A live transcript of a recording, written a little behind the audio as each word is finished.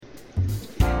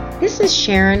This is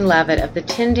Sharon Levitt of the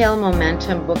Tyndale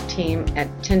Momentum book team at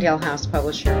Tyndale House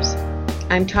Publishers.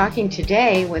 I'm talking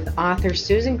today with author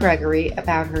Susan Gregory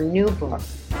about her new book,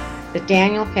 The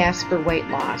Daniel Fast for Weight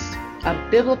Loss, a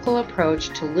biblical approach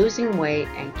to losing weight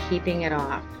and keeping it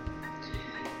off.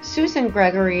 Susan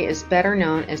Gregory is better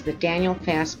known as the Daniel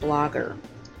Fast blogger.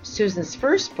 Susan's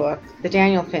first book, The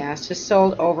Daniel Fast, has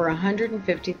sold over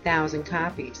 150,000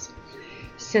 copies.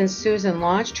 Since Susan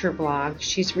launched her blog,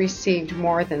 she's received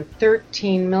more than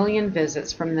 13 million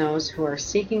visits from those who are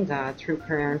seeking God through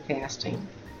prayer and fasting.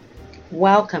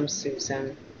 Welcome,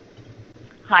 Susan.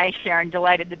 Hi, Sharon.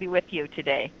 Delighted to be with you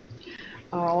today.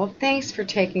 Oh, well, thanks for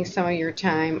taking some of your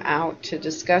time out to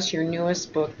discuss your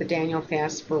newest book, The Daniel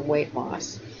Fast for Weight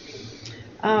Loss.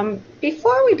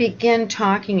 Before we begin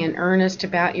talking in earnest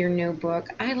about your new book,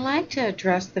 I'd like to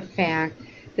address the fact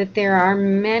that there are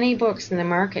many books in the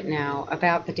market now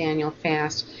about the Daniel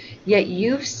Fast, yet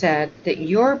you've said that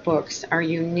your books are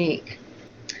unique.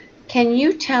 Can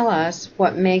you tell us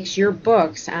what makes your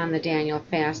books on the Daniel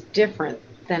Fast different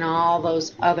than all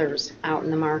those others out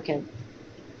in the market?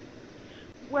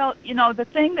 Well, the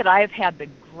thing that I've had the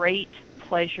great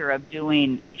pleasure of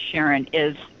doing, Sharon,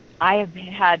 is I have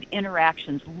had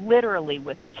interactions literally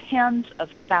with tens of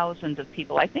thousands of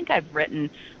people. I think I've written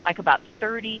like about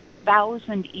 30,000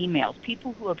 emails,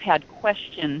 people who have had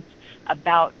questions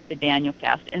about the Daniel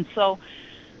Fast. And so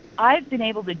I've been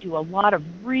able to do a lot of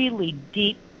really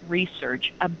deep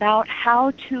research about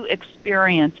how to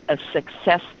experience a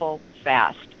successful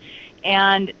fast.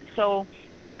 And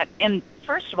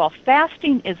first of all,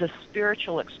 fasting is a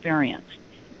spiritual experience.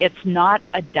 It's not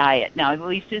a diet. Now, at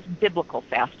least as biblical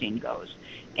fasting goes.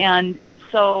 And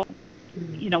so,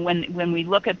 when we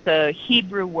look at the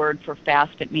Hebrew word for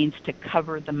fast, it means to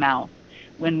cover the mouth.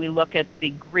 When we look at the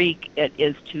Greek, it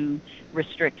is to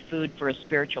restrict food for a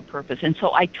spiritual purpose. And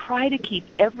so I try to keep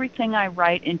everything I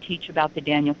write and teach about the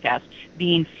Daniel Fast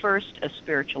being first a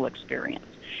spiritual experience.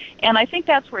 And I think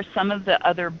that's where some of the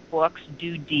other books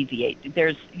do deviate.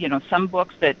 There's, some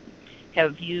books that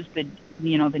have used the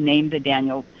name the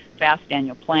Daniel Fast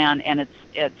Daniel Plan, and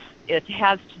it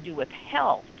has to do with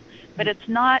health, but it's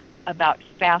not about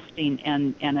fasting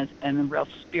and a real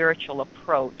spiritual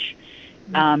approach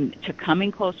to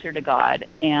coming closer to God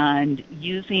and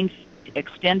using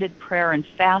extended prayer and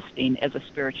fasting as a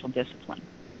spiritual discipline.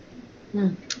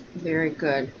 Very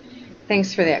good.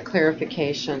 Thanks for that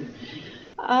clarification.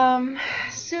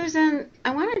 Susan,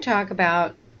 I want to talk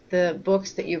about the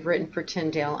books that you've written for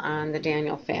Tyndale on the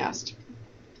Daniel Fast.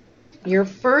 Your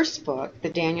first book, The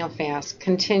Daniel Fast,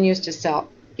 continues to sell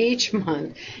each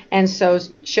month and so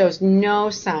shows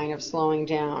no sign of slowing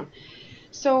down.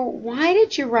 So why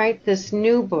did you write this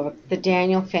new book, The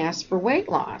Daniel Fast for Weight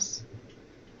Loss?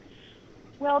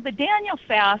 Well, the Daniel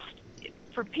Fast,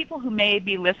 for people who may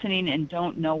be listening and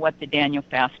don't know what the Daniel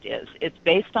Fast is, it's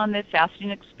based on the fasting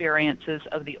experiences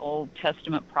of the Old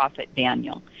Testament prophet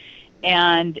Daniel.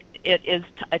 And it is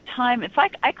a time, it's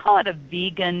like, I call it a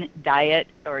vegan diet,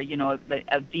 or,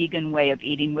 a vegan way of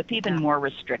eating with even more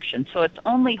restrictions. So it's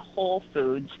only whole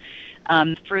foods,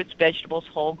 fruits, vegetables,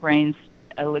 whole grains,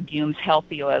 legumes,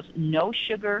 healthy oils, no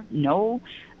sugar, no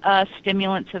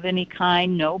stimulants of any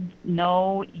kind,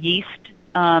 no yeast,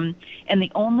 and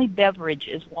the only beverage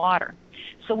is water.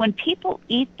 So when people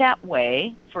eat that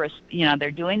way,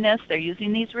 they're doing this, they're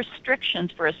using these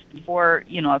restrictions for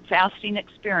a fasting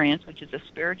experience, which is a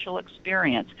spiritual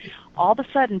experience. All of a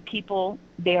sudden, people,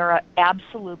 they are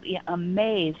absolutely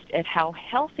amazed at how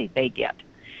healthy they get,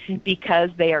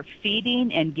 because they are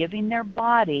feeding and giving their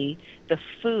body the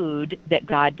food that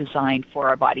God designed for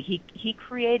our body. He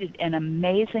created an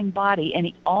amazing body, and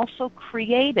He also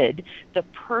created the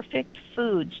perfect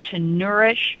foods to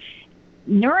nourish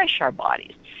our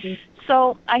bodies.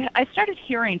 So I started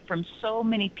hearing from so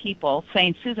many people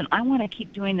saying, Susan, I want to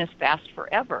keep doing this fast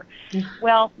forever.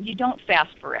 Well, you don't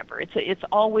fast forever. It's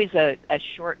always a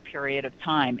short period of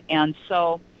time. And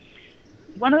so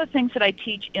one of the things that I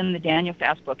teach in the Daniel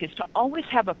Fast book is to always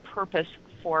have a purpose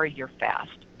for your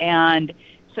fast. And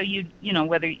so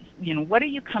what are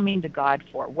you coming to God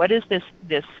for? What is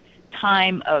this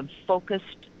time of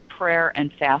focused prayer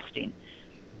and fasting?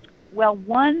 Well,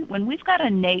 when we've got a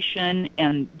nation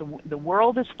and the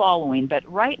world is following, but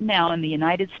right now in the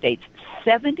United States,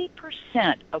 70%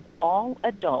 of all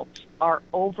adults are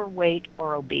overweight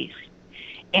or obese.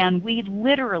 And we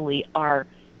literally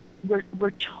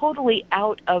we're totally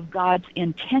out of God's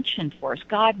intention for us.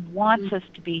 God wants us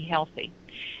to be healthy.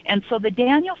 And so the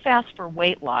Daniel Fast for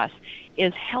Weight Loss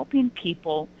is helping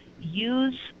people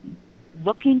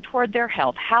looking toward their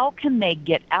health. How can they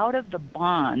get out of the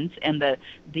bonds and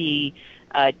the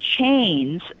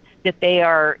chains that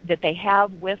they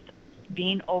have with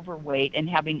being overweight and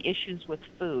having issues with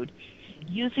food,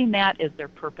 using that as their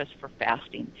purpose for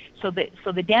fasting. So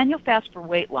the Daniel fast for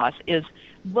weight loss is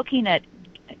looking at,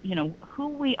 who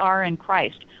we are in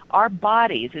Christ. Our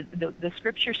bodies, the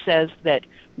scripture says that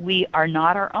we are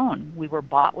not our own. We were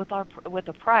bought with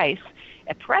a price,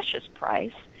 a precious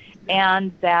price,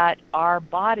 and that our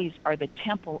bodies are the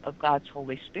temple of God's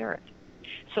Holy Spirit.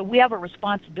 So we have a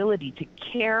responsibility to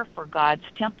care for God's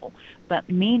temple. But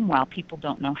meanwhile, people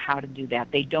don't know how to do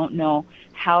that. They don't know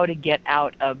how to get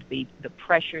out of the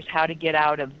pressures, how to get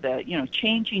out of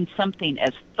changing something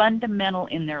as fundamental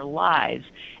in their lives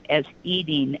as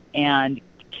eating and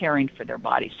caring for their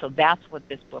bodies. So that's what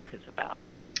this book is about.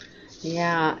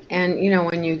 Yeah, and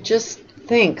when you just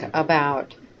think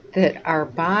about that our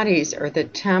bodies are the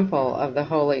temple of the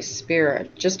Holy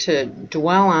Spirit, just to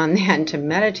dwell on that and to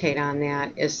meditate on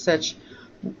that is such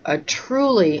a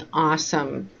truly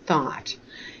awesome thought,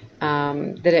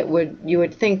 that you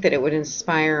would think that it would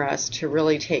inspire us to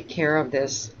really take care of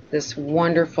this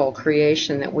wonderful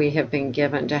creation that we have been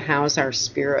given to house our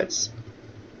spirits.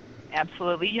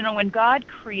 Absolutely. When God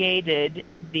created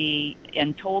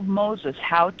and told Moses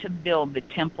how to build the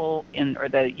temple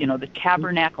the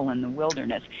tabernacle in the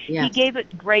wilderness, yes, he gave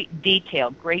it great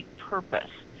detail, great purpose.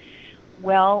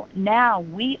 Well, now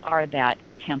we are that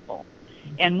temple.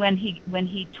 And when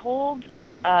he told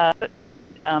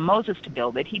Moses to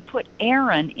build it, he put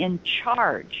Aaron in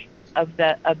charge of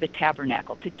the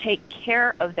tabernacle, to take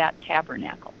care of that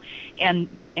tabernacle. And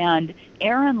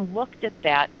Aaron looked at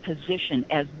that position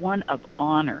as one of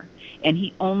honor, and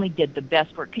he only did the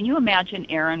best work. Can you imagine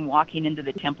Aaron walking into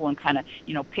the temple and kind of,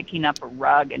 picking up a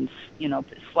rug and,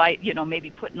 maybe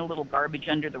putting a little garbage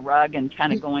under the rug and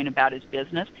kind of going about his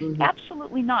business? Mm-hmm.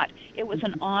 Absolutely not. It was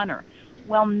an honor.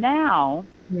 Well, now,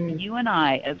 you and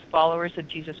I, as followers of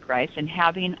Jesus Christ, and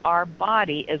having our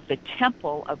body as the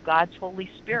temple of God's Holy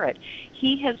Spirit,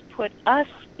 he has put us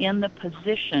in the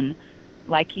position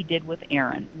like he did with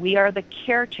Aaron. We are the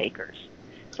caretakers.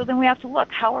 So then we have to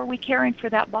look, how are we caring for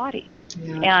that body?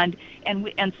 Yeah.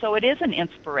 And so it is an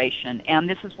inspiration, and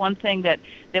this is one thing that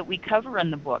we cover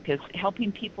in the book, is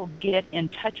helping people get in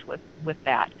touch with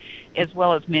that, as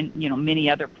well as many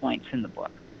other points in the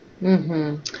book.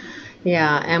 Mm-hmm.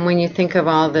 Yeah, and when you think of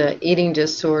all the eating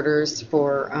disorders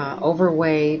for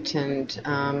overweight and,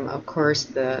 of course,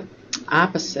 the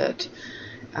opposite,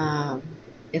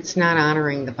 it's not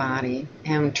honoring the body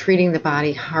and treating the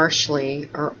body harshly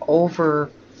or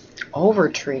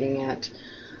over-treating it.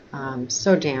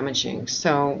 So damaging.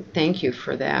 So thank you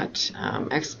for that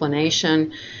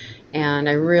explanation, and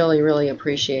I really, really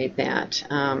appreciate that.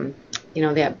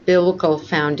 That biblical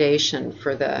foundation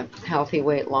for the healthy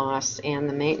weight loss and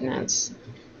the maintenance.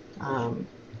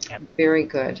 Very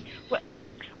good.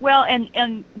 Well,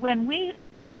 and when we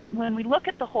look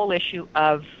at the whole issue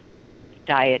of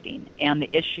dieting and the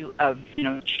issue of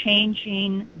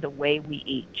changing the way we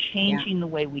eat, changing the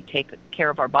way we take care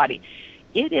of our body,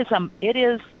 it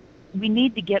is we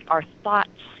need to get our thoughts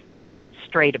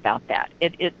straight about that.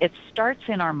 It starts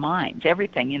in our minds.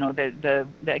 Everything,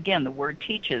 again, the word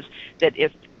teaches that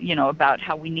about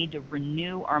how we need to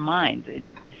renew our minds,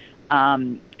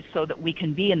 so that we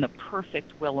can be in the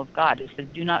perfect will of God. It says,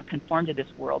 do not conform to this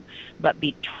world, but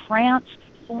be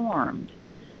transformed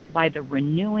by the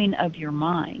renewing of your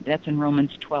mind. That's in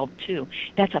Romans 12:2.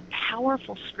 That's a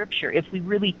powerful scripture if we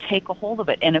really take a hold of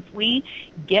it. And if we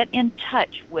get in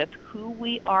touch with who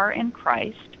we are in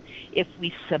Christ, if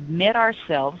we submit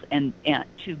ourselves and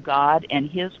to God and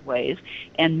his ways,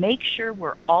 and make sure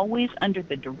we're always under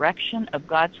the direction of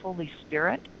God's Holy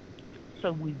Spirit,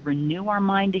 so we renew our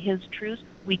mind to his truths,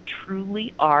 we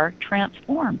truly are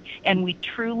transformed, and we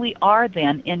truly are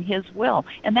then in his will.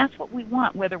 And that's what we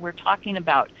want, whether we're talking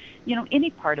about, any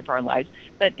part of our lives.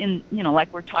 But in,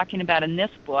 like we're talking about in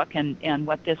this book and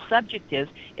what this subject is,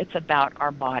 it's about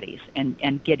our bodies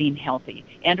and getting healthy,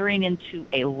 entering into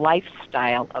a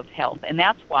lifestyle of health. And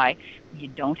that's why you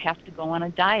don't have to go on a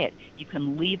diet. You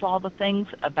can leave all the things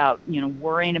about,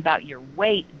 worrying about your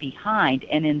weight behind,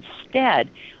 and instead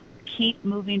keep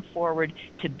moving forward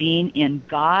to being in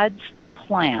God's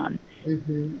plan,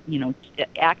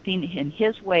 acting in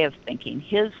his way of thinking,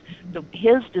 his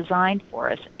design for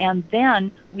us, and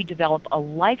then we develop a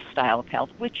lifestyle of health,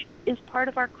 which is part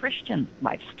of our Christian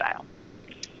lifestyle.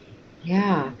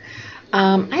 Yeah.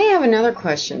 I have another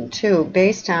question, too,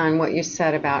 based on what you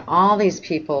said about all these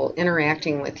people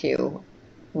interacting with you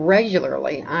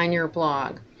regularly on your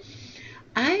blog.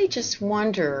 I just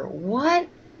wonder what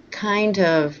kind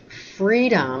of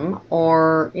freedom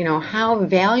or, how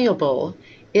valuable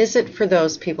is it for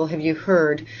those people, have you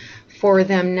heard, for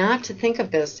them not to think of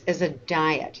this as a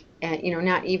diet, and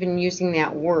not even using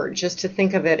that word, just to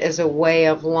think of it as a way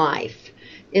of life.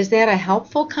 Is that a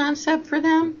helpful concept for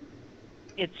them?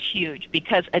 It's huge,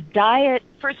 because a diet,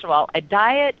 first of all, a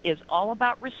diet is all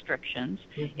about restrictions.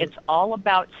 Mm-hmm. It's all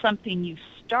about something you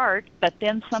start, but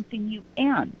then something you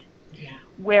end. Yeah.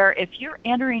 Where if you're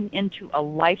entering into a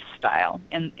lifestyle,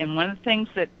 and one of the things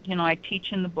that, I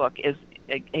teach in the book is,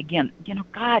 again,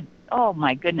 God, oh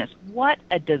my goodness, what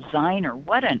a designer,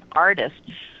 what an artist,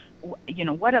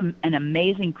 what an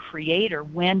amazing creator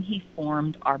when he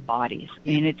formed our bodies. I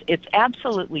mean, it's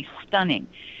absolutely stunning.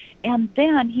 And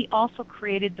then he also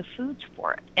created the foods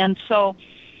for it. And so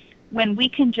when we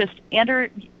can just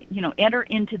enter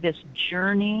into this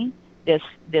journey, this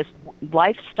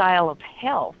lifestyle of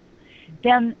health,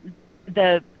 then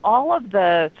all of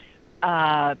the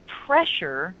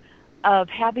pressure of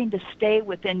having to stay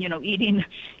within, eating,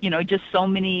 just so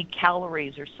many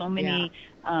calories or so many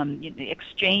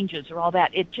exchanges or all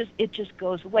that, it just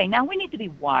goes away. Now we need to be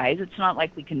wise. It's not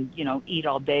like we can, eat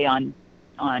all day on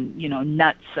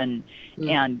nuts and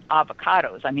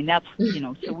avocados. I mean, that's, so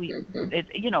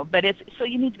so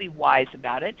you need to be wise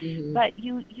about it. Mm-hmm. But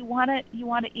you want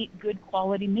to eat good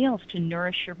quality meals to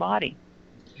nourish your body.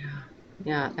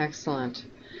 Yeah, excellent.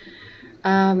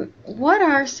 What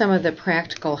are some of the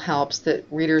practical helps that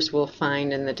readers will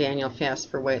find in the Daniel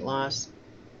Fast for weight loss?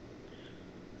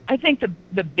 I think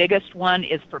the biggest one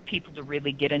is for people to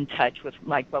really get in touch with,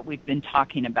 like what we've been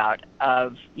talking about,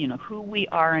 of who we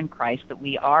are in Christ, that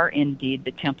we are indeed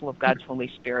the temple of God's Holy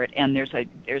Spirit, and there's a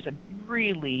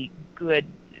really good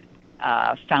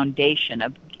foundation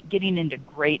of getting into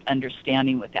great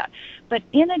understanding with that. But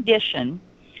in addition,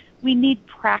 we need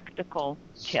practical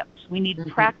tips. We need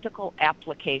practical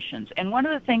applications. And one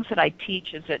of the things that I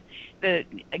teach is that,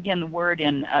 the word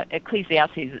in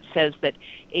Ecclesiastes, it says that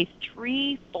a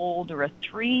threefold or a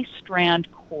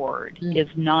three-strand cord is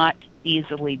not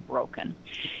easily broken.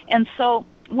 And so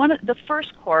the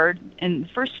first cord and the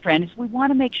first strand is we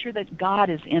want to make sure that God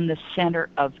is in the center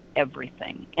of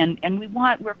everything. And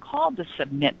we're called to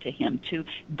submit to him, to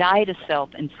die to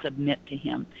self and submit to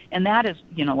him. And that is,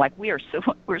 like we're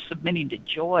submitting to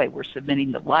joy, we're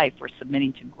submitting to life, we're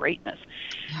submitting to greatness.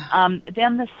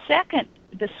 Then the second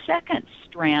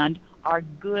strand are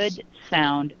good,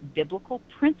 sound biblical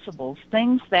principles,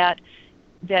 things that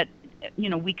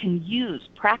we can use,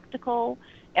 practical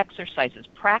exercises,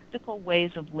 practical ways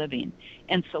of living.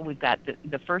 And so we've got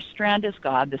the first strand is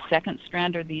God, the second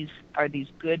strand are these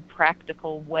good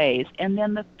practical ways, and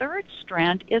then the third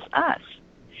strand is us.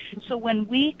 So when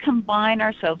we combine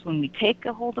ourselves, when we take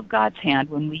a hold of God's hand,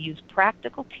 when we use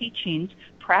practical teachings,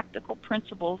 practical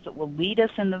principles that will lead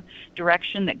us in the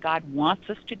direction that God wants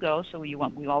us to go, so we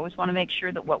always want to make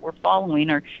sure that what we're following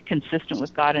are consistent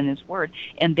with God and his word.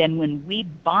 And then when we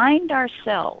bind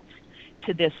ourselves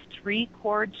to this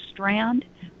three-cord strand,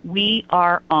 we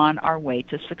are on our way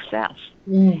to success.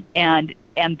 And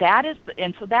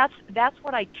so that's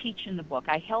what I teach in the book.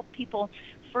 I help people,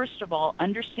 first of all,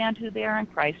 understand who they are in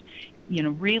Christ,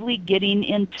 really getting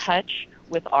in touch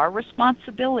with our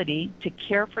responsibility to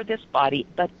care for this body,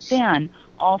 but then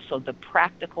also the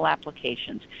practical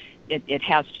applications. It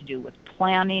has to do with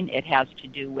planning. It has to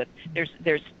do with,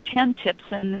 there's 10 tips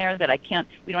in there that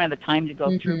we don't have the time to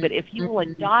go through, but if you will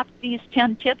adopt these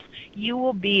 10 tips, you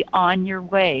will be on your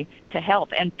way to health.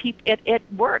 And it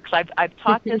works. I've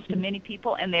taught this to many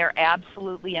people, and they're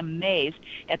absolutely amazed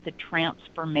at the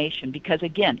transformation, because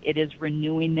again, it is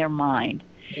renewing their mind.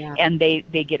 Yeah. And they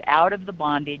get out of the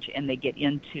bondage and they get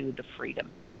into the freedom.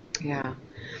 Yeah.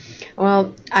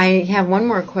 Well, I have one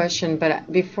more question,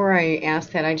 but before I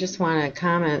ask that, I just want to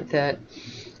comment that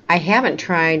I haven't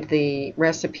tried the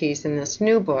recipes in this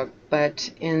new book,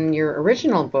 but in your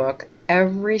original book,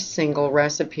 every single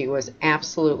recipe was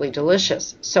absolutely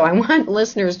delicious. So I want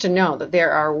listeners to know that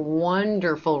there are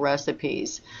wonderful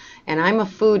recipes, and I'm a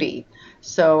foodie,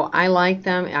 so I like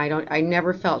them. I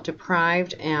never felt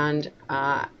deprived, and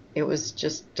it was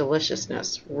just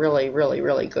deliciousness. Really, really,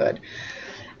 really good.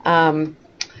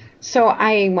 So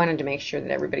I wanted to make sure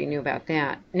that everybody knew about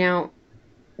that. Now,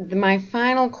 my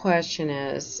final question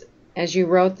is, as you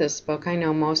wrote this book, I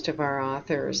know most of our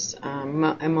authors,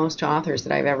 most authors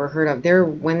that I've ever heard of,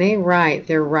 when they write,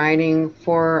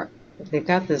 they've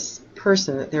got this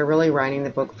person that they're really writing the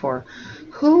book for.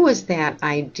 Who is that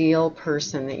ideal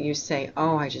person that you say,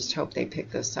 oh, I just hope they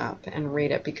pick this up and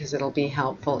read it because it'll be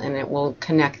helpful and it will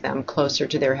connect them closer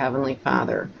to their Heavenly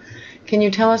Father? Can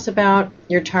you tell us about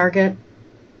your target?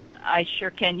 I sure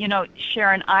can.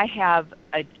 Sharon, I have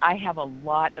a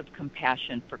lot of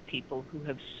compassion for people who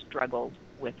have struggled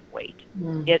with weight.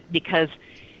 Because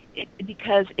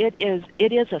because it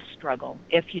is a struggle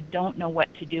if you don't know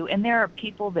what to do. And there are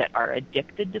people that are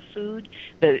addicted to food.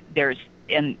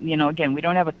 And again, we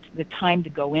don't have the time to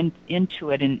go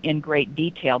into it in great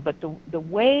detail, but the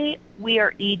way we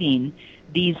are eating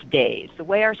these days, the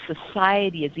way our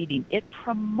society is eating, it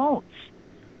promotes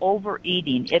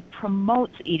overeating. It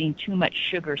promotes eating too much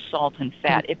sugar, salt, and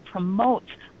fat. It promotes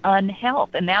unhealth,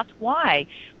 and that's why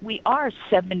we are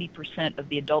 70% of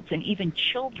the adults, and even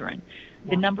children,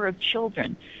 the number of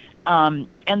children.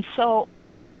 And so,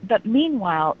 but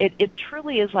meanwhile, it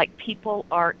truly is like people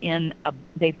are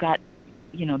they've got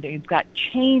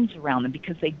chains around them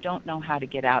because they don't know how to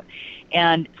get out.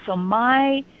 And so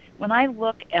when I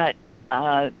look at,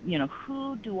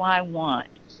 who do I want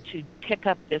to pick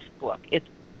up this book? It's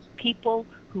people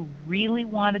who really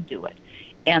want to do it,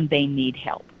 and they need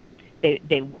help.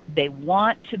 They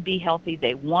want to be healthy.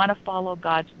 They want to follow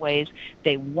God's ways.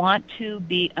 They want to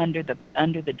be under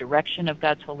the direction of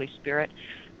God's Holy Spirit,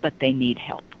 but they need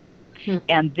help.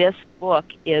 And this book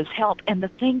is help. And the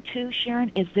thing too,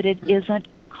 Sharon, is that it isn't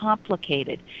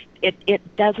complicated.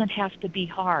 It doesn't have to be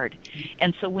hard.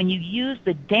 And so when you use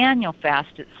the Daniel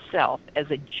fast itself as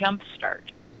a jump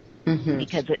start,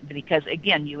 because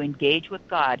again, you engage with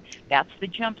God, that's the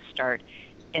jump start.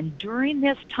 And during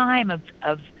this time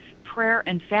of prayer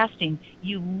and fasting,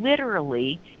 you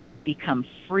literally become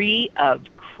free of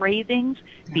cravings,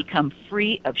 become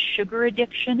free of sugar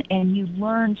addiction, and you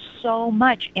learn so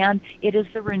much, and it is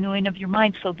the renewing of your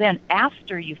mind. So then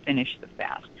after you finish the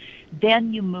fast,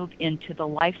 then you move into the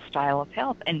lifestyle of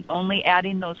health, and only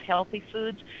adding those healthy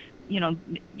foods. You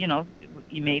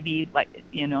maybe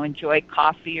enjoy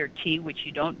coffee or tea, which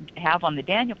you don't have on the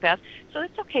Daniel fast, so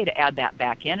it's okay to add that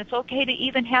back in. It's okay to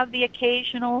even have the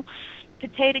occasional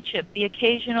potato chip, the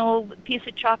occasional piece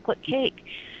of chocolate cake.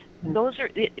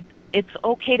 It's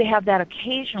okay to have that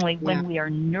occasionally when we are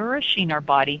nourishing our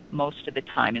body most of the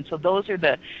time. And so those are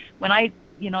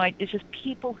it's just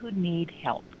people who need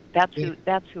help. That's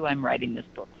who I'm writing this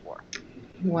book for.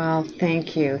 Well,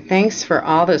 thank you. Thanks for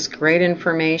all this great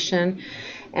information.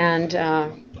 And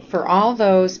for all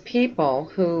those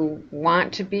people who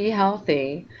want to be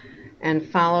healthy and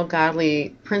follow godly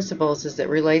principles as it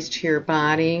relates to your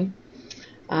body,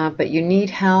 but you need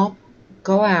help,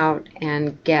 go out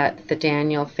and get the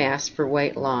Daniel Fast for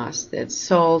Weight Loss. It's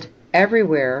sold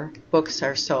everywhere books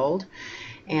are sold,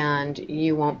 and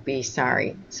you won't be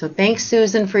sorry. So thanks,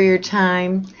 Susan, for your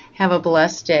time. Have a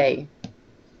blessed day.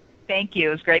 Thank you.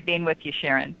 It was great being with you,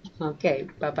 Sharon. Okay,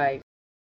 bye-bye.